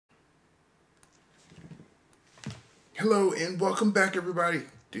Hello and welcome back, everybody.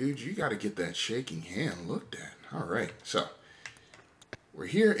 Dude, you got to get that shaking hand looked at. All right, so we're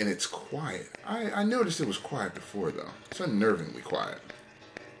here and it's quiet. I noticed it was quiet before, though. It's unnervingly quiet.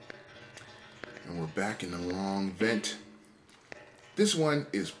 And we're back in the long vent. This one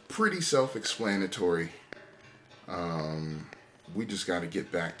is pretty self-explanatory. We just got to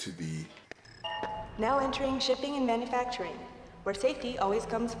get back to the... Now entering shipping and manufacturing, where safety always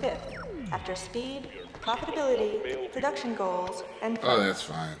comes fifth, after speed, profitability, production goals, and... Oh, that's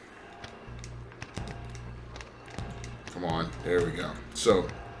fine. Come on, there we go. So,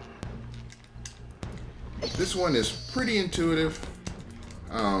 this one is pretty intuitive,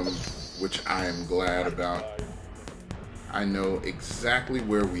 which I am glad about. I know exactly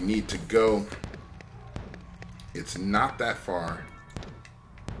where we need to go. It's not that far.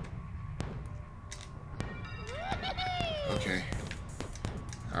 Okay.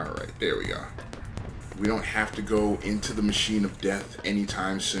 Alright, there we go. We don't have to go into the machine of death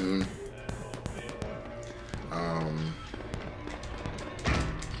anytime soon.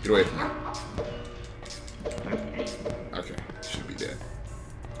 Get away from me. Okay, should be dead.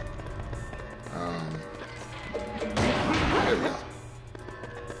 There we go.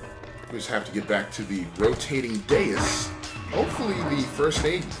 We just have to get back to the rotating dais. Hopefully the first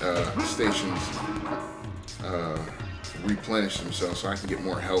aid stations replenish themselves so I can get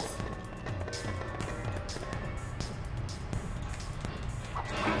more health.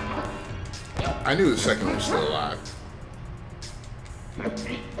 I knew the second one was still alive.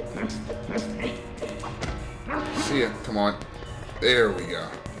 See ya. Come on. There we go.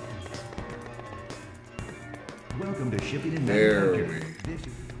 Welcome to shipping and There manufacturing.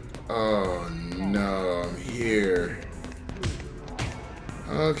 Oh no, I'm here.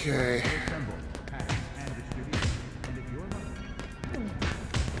 Okay.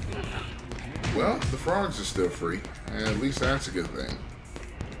 Well, the frogs are still free. And at least that's a good thing.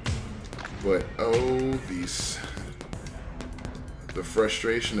 But oh, the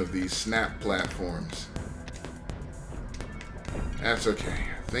frustration of these snap platforms. That's okay.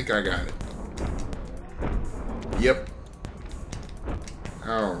 I think I got it. Yep.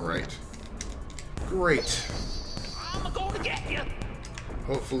 Alright. Great. I'm gonna get you.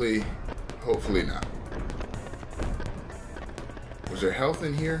 Hopefully not. Was there health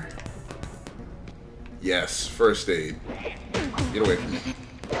in here? Yes, first aid. Get away from me.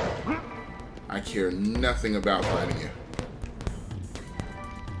 I care nothing about fighting you.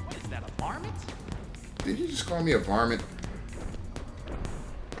 What is that, a varmint? Did you just call me a varmint?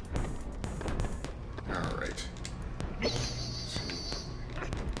 Alright.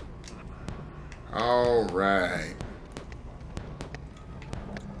 Alright.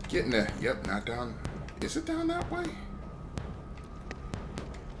 Getting there. Yep, not down. Is it down that way?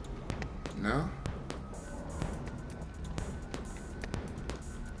 No?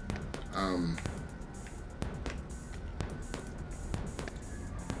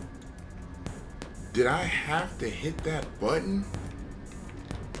 Did I have to hit that button?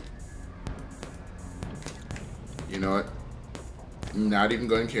 You know what? I'm not even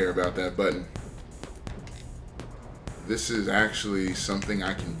going to care about that button. This is actually something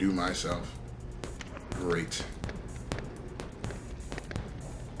I can do myself. Great.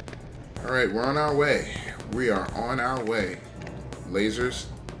 Alright, we're on our way. We are on our way. Lasers.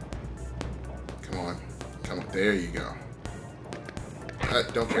 Come on. Come on. There you go.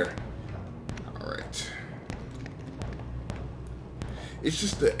 Don't care. Alright. It's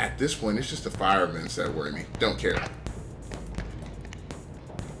just at this point, it's just the fire events that worry me. Don't care.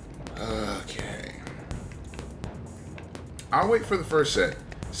 Okay. I'll wait for the first set.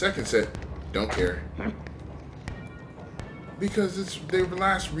 Second set, don't care. Because they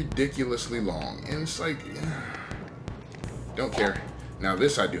last ridiculously long. And it's like, don't care. Now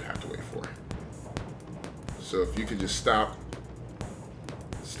this I do have to wait for. So if you could just stop.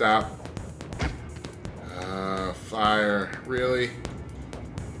 Stop. Fire. Really?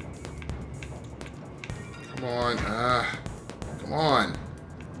 Come on. Come on.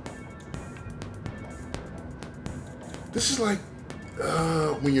 This is like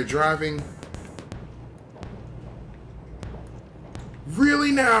when you're driving.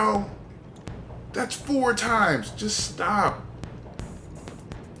 Really now? That's 4 times. Just stop.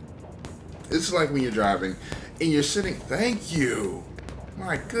 It's like when you're driving and you're sitting. Thank you.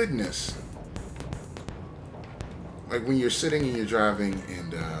 My goodness. Like when you're sitting and you're driving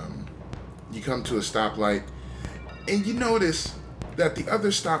and you come to a stoplight and you notice that the other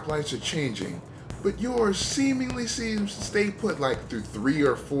stoplights are changing, but yours seemingly seems to stay put like through 3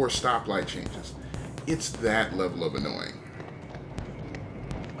 or 4 stoplight changes. It's that level of annoying.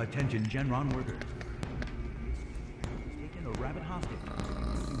 Attention Genron workers. rabbit hostage,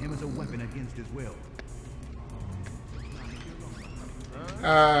 using him as a weapon against his will.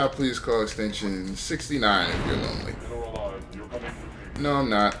 Please call extension 69 if you're lonely. No, I'm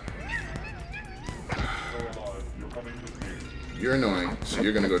not. You're annoying, so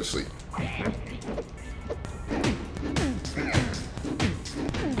you're gonna go to sleep.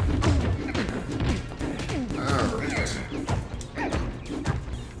 Alright.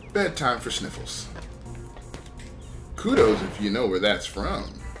 Bedtime for Sniffles. Kudos if you know where that's from.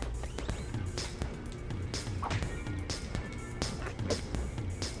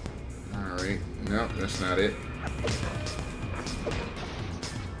 Alright, no, that's not it.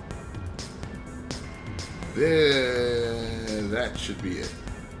 There, that should be it.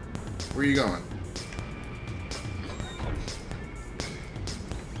 Where are you going?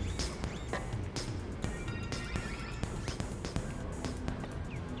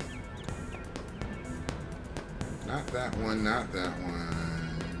 Not that one, not that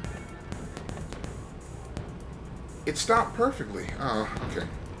one. It stopped perfectly. Oh, okay.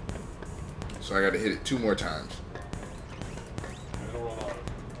 So I gotta hit it 2 more times.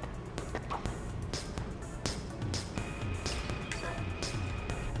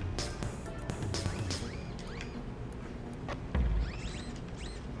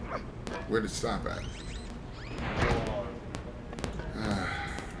 Where did it stop at?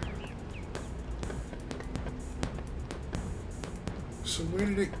 So where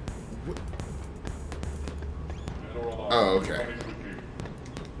did it... Oh, okay.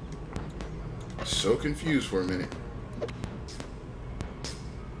 So confused for a minute.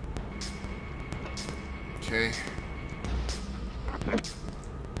 Okay.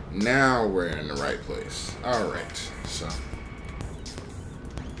 Now we're in the right place. Alright, so...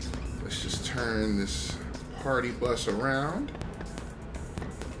 let's just turn this party bus around.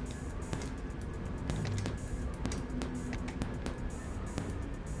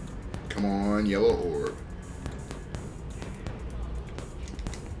 Come on, yellow orb.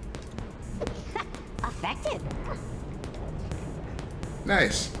 Effective.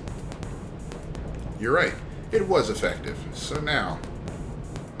 Nice. You're right. It was effective. So now,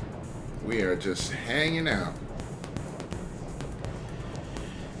 we are just hanging out.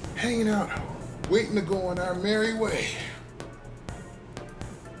 Hanging out, waiting to go on our merry way.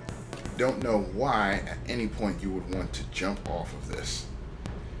 Don't know why at any point you would want to jump off of this.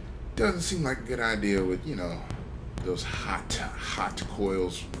 Doesn't seem like a good idea with, you know, those hot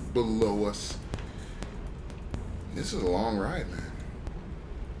coils below us. This is a long ride, man.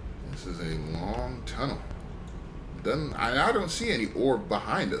 This is a long tunnel. I don't see any orb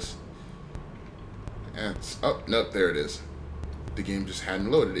behind us. It's oh, nope, there it is. The game just hadn't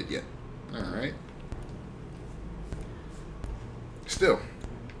loaded it yet. Alright. Still,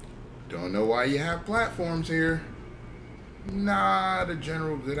 don't know why you have platforms here. Not a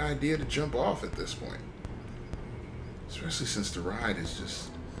general good idea to jump off at this point. Especially since the ride is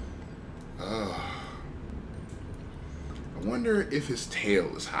just... I wonder if his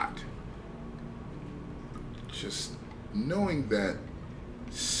tail is hot. Just knowing that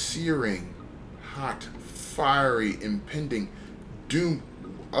searing, hot, fiery, impending doom...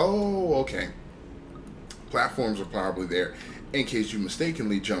 Oh, okay. Platforms are probably there in case you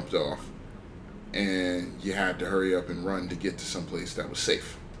mistakenly jumped off and you had to hurry up and run to get to someplace that was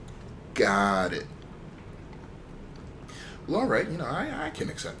safe. Got it. Well, alright, you know, I can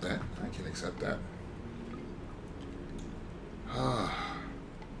accept that. I can accept that.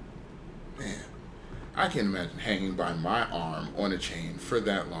 Man. I can't imagine hanging by my arm on a chain for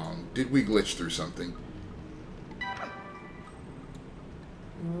that long. Did we glitch through something?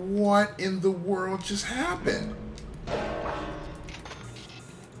 What in the world just happened?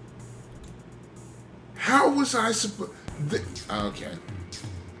 How was I supposed... Okay.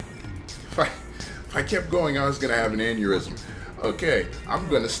 If I kept going, I was going to have an aneurysm. Okay, I'm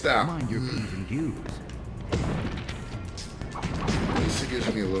going to stop. Mind your P's and Q's. At least it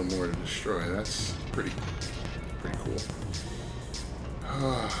gives me a little more to destroy. That's pretty cool.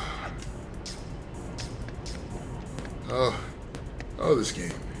 Oh, this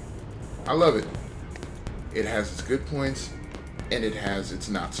game. I love it. It has its good points, and it has its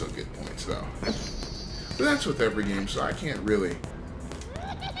not so good points, though. But that's with every game, so I can't really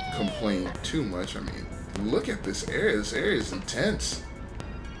complain too much. I mean, look at this area. This area is intense.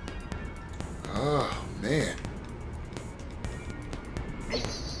 Oh, man.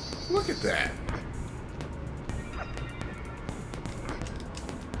 Look at that.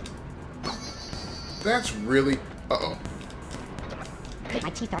 That's really... Uh-oh. My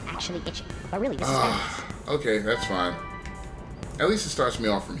teeth are actually itching, but really this is bad. Okay, that's fine. At least it starts me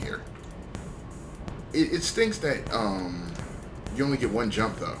off from here. It stinks that, You only get one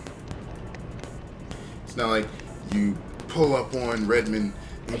jump though. It's not like you pull up on Redmond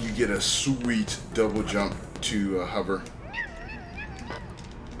and you get a sweet double jump to hover.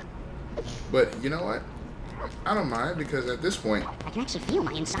 But you know what? I don't mind, because at this point, I can actually feel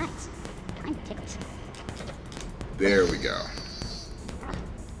my insides. Kind of tickles. there we go.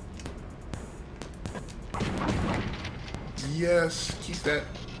 Yes, keep that.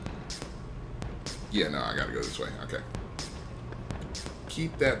 Yeah, no, I gotta go this way. Okay.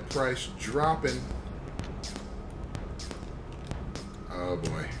 Keep that price dropping. Oh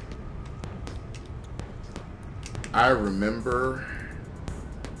boy. I remember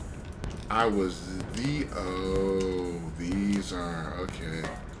I was oh, these are okay.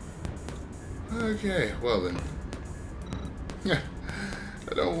 Okay, well then.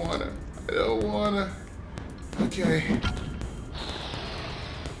 I don't wanna. Okay.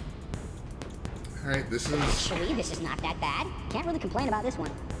 Alright, this is... Actually, this is not that bad. Can't really complain about this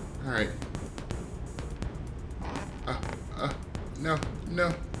one. Alright. No.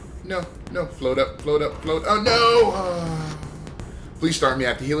 Float up. Oh, no! Please start me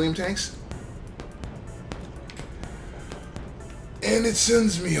at the helium tanks. And it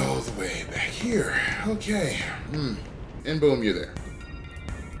sends me all the way back here. Okay. And boom, you're there.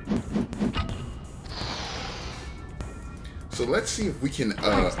 So let's see if we can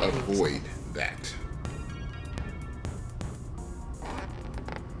avoid that.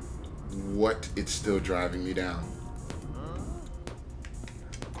 What? It's still driving me down.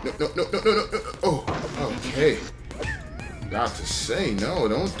 No. Oh, okay. About to say, no,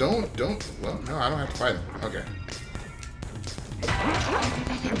 don't. Well, no, I don't have to fight him. Okay.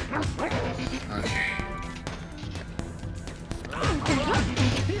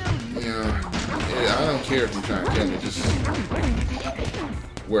 Yeah, I don't care if you're trying to kill me, just...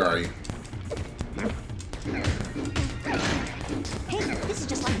 Where are you? Hey, this is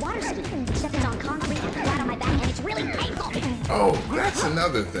just like water skiing, except it's on concrete and flat on my back, and it's really painful. Oh, that's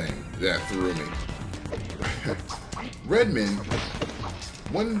another thing that threw me. Redmond,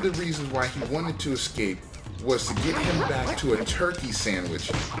 one of the reasons why he wanted to escape was to get him back to a turkey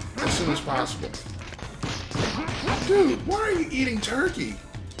sandwich as soon as possible. Dude, why are you eating turkey?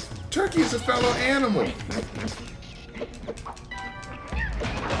 Turkey is a fellow animal.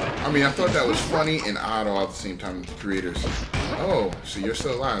 I mean, I thought that was funny and odd all at the same time with the creators. Oh, so you're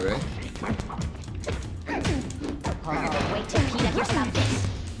still alive, eh? Oh, wait till Peter hears about this.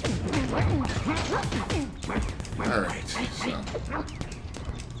 Alright, so.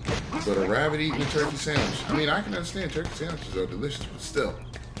 But a rabbit eating a turkey sandwich. I mean, I can understand turkey sandwiches are delicious, but still.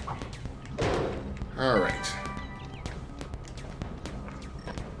 Alright.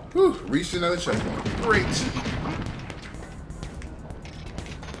 Whew, reached another checkpoint. Great.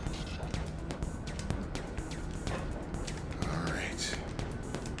 Alright.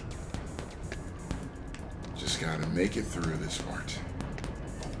 Just gotta make it through this part.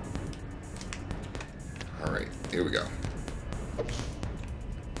 Alright, here we go.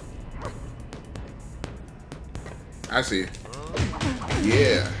 I see.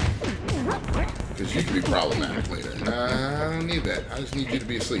 Yeah. Because you can be problematic later. Nah, I don't need that. I just need you to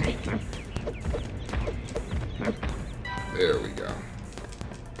be asleep. There we go.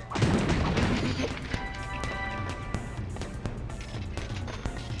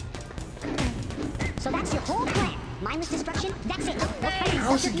 So that's your whole plan. Mindless destruction? That's it.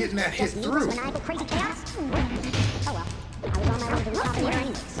 How is he getting that hit through? Crazy chaos? Oh well. I was on my way to the top here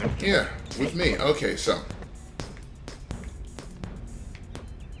anyways. Yeah, with me. Okay, so.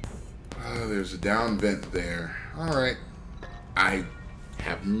 There's a down vent there. Alright. I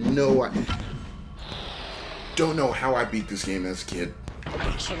have no idea. Don't know how I beat this game as a kid.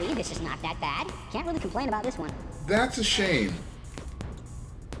 Actually, this is not that bad. Can't really complain about this one. That's a shame.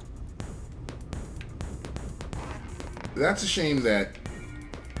 That's a shame that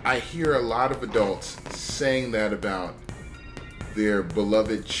I hear a lot of adults saying that about their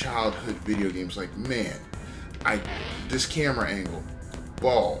beloved childhood video games. Like, man, this camera angle,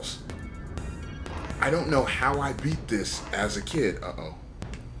 balls. I don't know how I beat this as a kid. Uh-oh.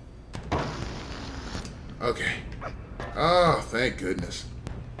 Okay. Oh, thank goodness.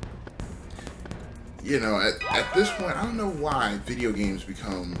 You know, at this point, I don't know why video games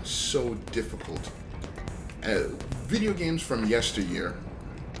become so difficult. Video games from yesteryear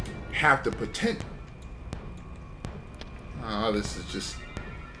have the potential. Oh, this is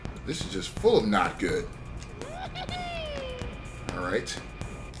just full of not good. All right.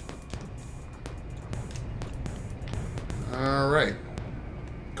 All right.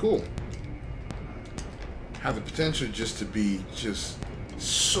 Cool. Have the potential just to be just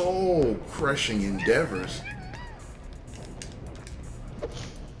soul-crushing endeavors.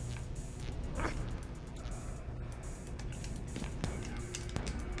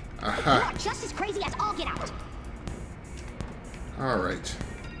 All right.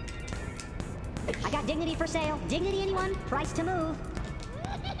 I got dignity for sale. Dignity, anyone? Price to move.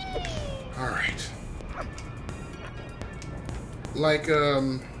 All right. Like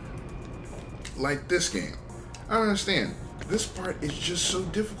this game. I don't understand. This part is just so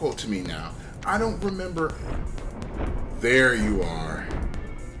difficult to me now. I don't remember. There you are.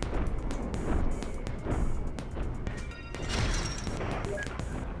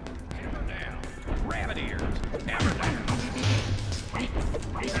 Hammer down. Rabbit ears. Hammer down.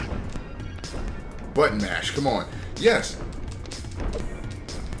 Button mash. Come on. Yes.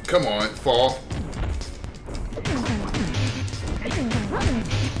 Come on. Fall.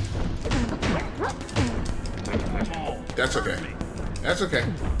 That's okay. That's okay.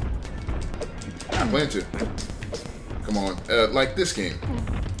 I plan to. Come on. Like this game.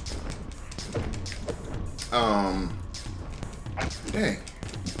 Dang.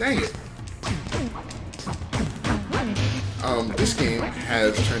 Dang it. This game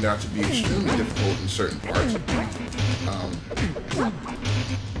has turned out to be extremely difficult in certain parts.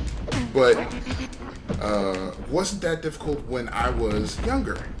 But wasn't that difficult when I was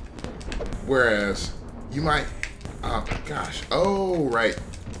younger. Whereas you might... Oh, gosh. Oh, right.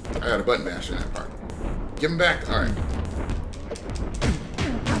 I got a button mash in that part. Give him back. All right.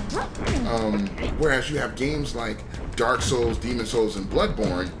 Whereas you have games like Dark Souls, Demon Souls, and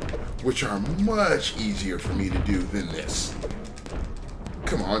Bloodborne, which are much easier for me to do than this.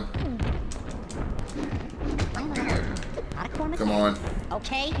 Come on. Come on.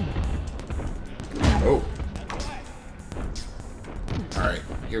 Okay. Oh. Alright,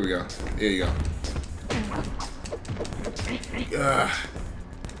 here we go. There you go.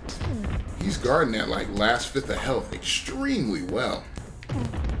 He's guarding that like last fifth of health extremely well.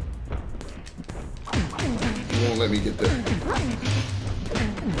 He won't let me get there.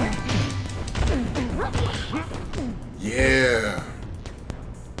 Yeah.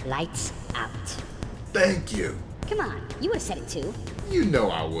 Lights out. Thank you. Come on, you would have said it too. You know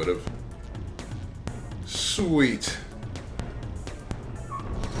I would have. Sweet.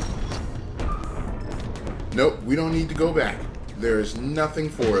 Nope, we don't need to go back. There is nothing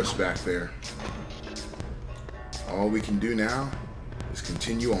for us back there. All we can do now is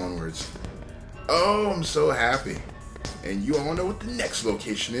continue onwards. Oh, I'm so happy. And you all know what the next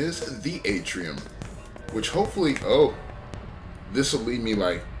location is, the atrium. Which hopefully, oh, this will lead me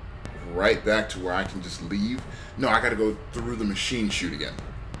like right back to where I can just leave. No, I gotta go through the machine chute again.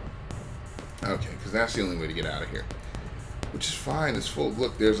 Okay, because that's the only way to get out of here. Which is fine, it's full.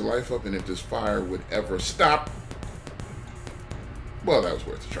 Look, there's a life up, and if this fire would ever stop, well, that was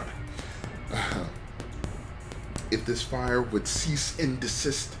worth a try. If this fire would cease and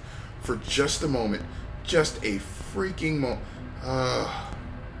desist for just a moment, just a freaking moment.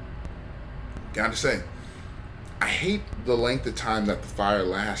 Gotta say, I hate the length of time that the fire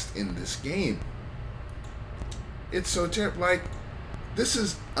lasts in this game. It's so terrible. Like, this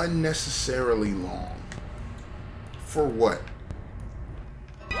is unnecessarily long. For what?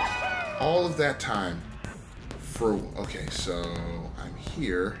 All of that time for... Okay, so I'm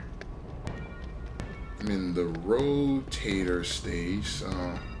here. I'm in the rotator stage, so...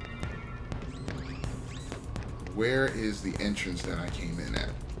 Where is the entrance that I came in at?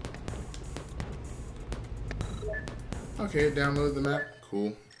 Okay, download the map.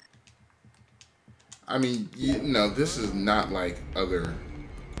 Cool. I mean, you know, this is not like other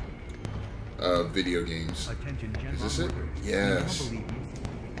video games. Is this it? Yes.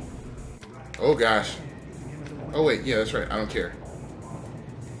 Oh gosh. Oh wait, yeah, that's right. I don't care.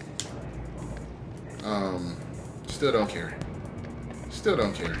 Still don't care. Still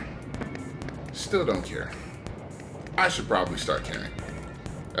don't care. Still don't care. I should probably start caring.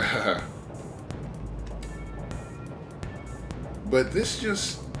 But this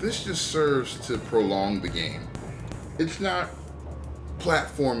just serves to prolong the game. It's not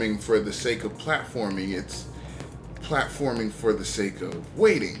platforming for the sake of platforming, it's platforming for the sake of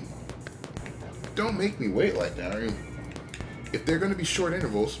waiting. Don't make me wait like that. I mean, if they're going to be short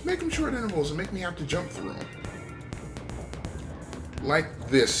intervals, make them short intervals and make me have to jump through them. Like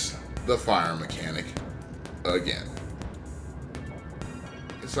this, the fire mechanic, again.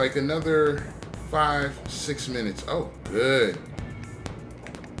 It's like another 5-6 minutes. Oh, good.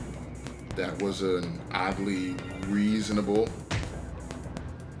 That was an oddly reasonable.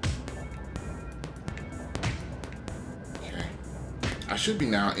 Okay. I should be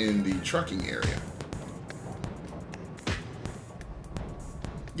now in the trucking area.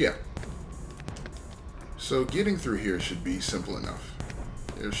 Yeah. So getting through here should be simple enough.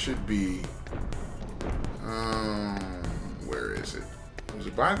 There should be... where is it? Was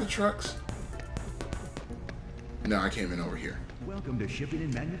it by the trucks? No, I came in over here. Welcome to shipping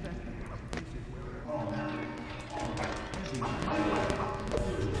and manufacturing.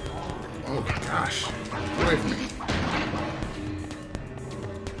 Oh gosh. Get away from me.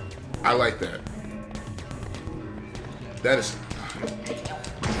 I like that. That is...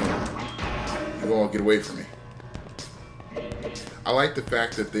 You all get away from me. I like the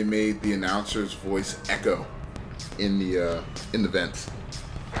fact that they made the announcer's voice echo in the vents.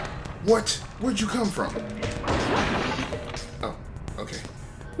 What? Where'd you come from? Oh, okay.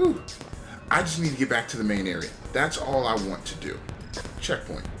 Whew. I just need to get back to the main area. That's all I want to do.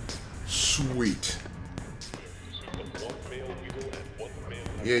 Checkpoint. Sweet.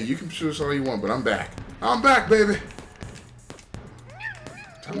 Yeah, you can shoot us all you want, but I'm back. I'm back, baby.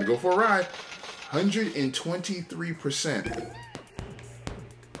 Time to go for a ride. 123%.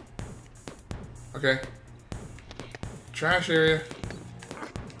 Okay. Trash area.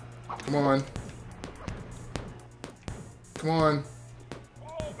 Come on. Come on.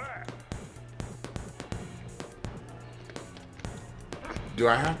 Do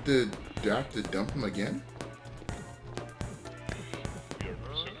I have to dump him again?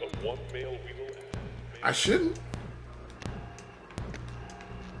 I shouldn't.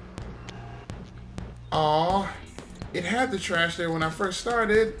 Aw, it had the trash there when I first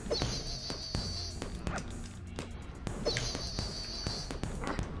started.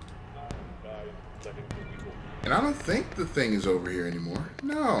 And I don't think the thing is over here anymore.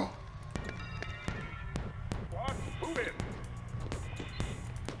 No.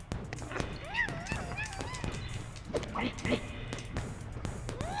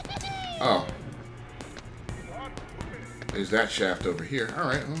 Oh. There's that shaft over here.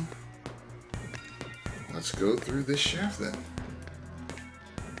 Alright, well, let's go through this shaft then.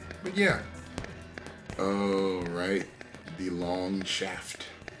 But yeah. Oh, right. The long shaft.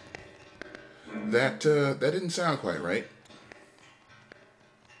 That didn't sound quite right.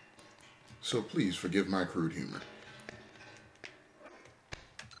 So please forgive my crude humor.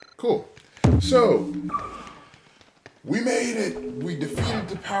 Cool. So, we made it. We defeated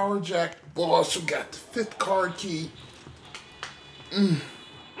the Power Jack boss. We got the 5th card key.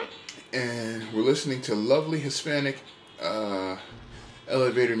 And we're listening to lovely Hispanic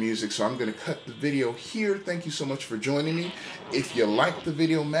elevator music, so I'm going to cut the video here. Thank you so much for joining me. If you liked the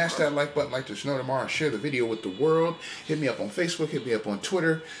video, mash that like button like there's no tomorrow. Share the video with the world. Hit me up on Facebook. Hit me up on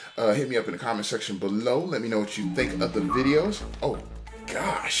Twitter. Hit me up in the comment section below. Let me know what you think of the videos. Oh,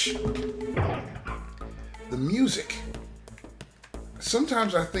 gosh. The music.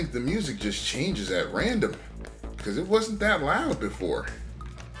 Sometimes I think the music just changes at random because it wasn't that loud before.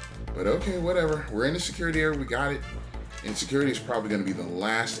 But okay, whatever. We're in the security area. We got it. And security is probably going to be the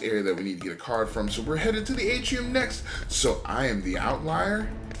last area that we need to get a card from. So we're headed to the atrium next. So I am the Outlier,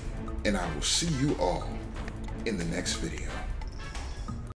 and I will see you all in the next video.